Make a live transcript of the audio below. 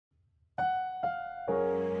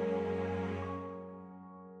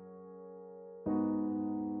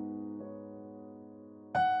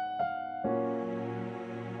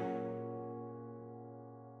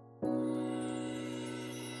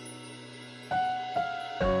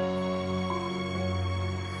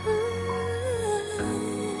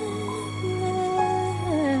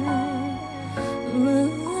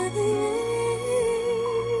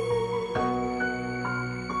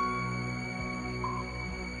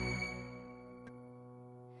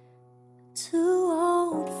Two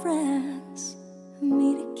old friends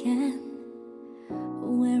meet again,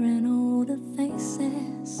 wearing older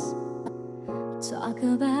faces, talk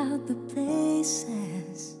about the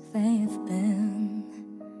places they've been.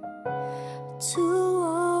 Two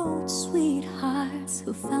old sweethearts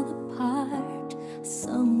who fell apart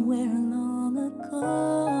somewhere long ago.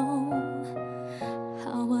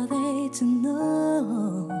 How are they to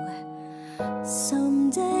know?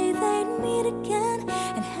 Someday they'd meet again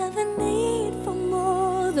and have a need for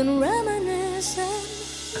more than reminiscing.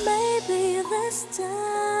 Maybe this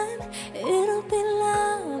time it'll be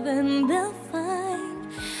love and they'll find.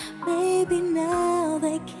 Maybe now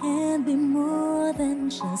they can be more than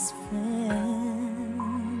just friends.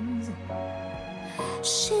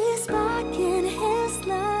 She's back in his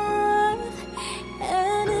life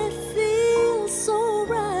and it feels so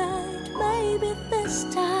right. Maybe this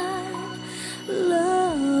time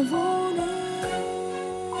love won't end.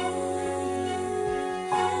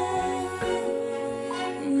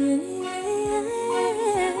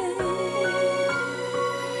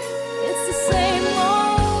 It's the same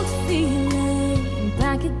old feeling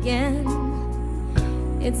back again.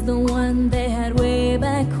 It's the one they had way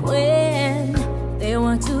back when they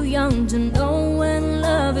were too young to know when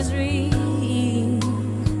love is real.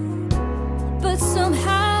 But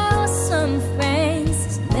somehow some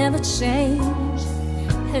things never change,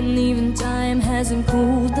 and even time hasn't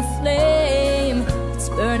cooled the flame. It's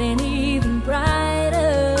burning even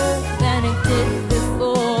brighter than it did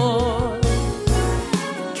before.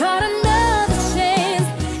 Caught another chance,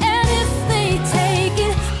 and if they take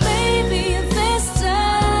it, maybe this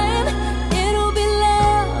time it'll be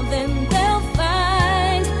love and they'll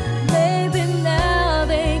find. Maybe now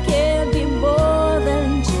they can be more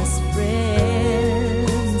than just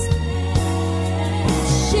friends.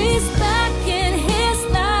 She's back in his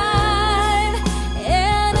life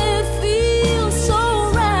and it feels so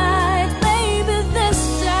right. Maybe this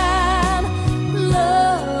time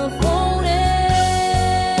love won't end.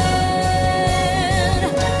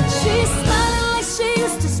 She's smiling like she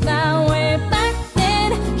used to smile way back then.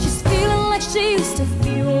 She's feeling like she used to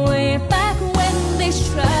feel way back when they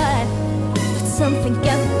tried, but something got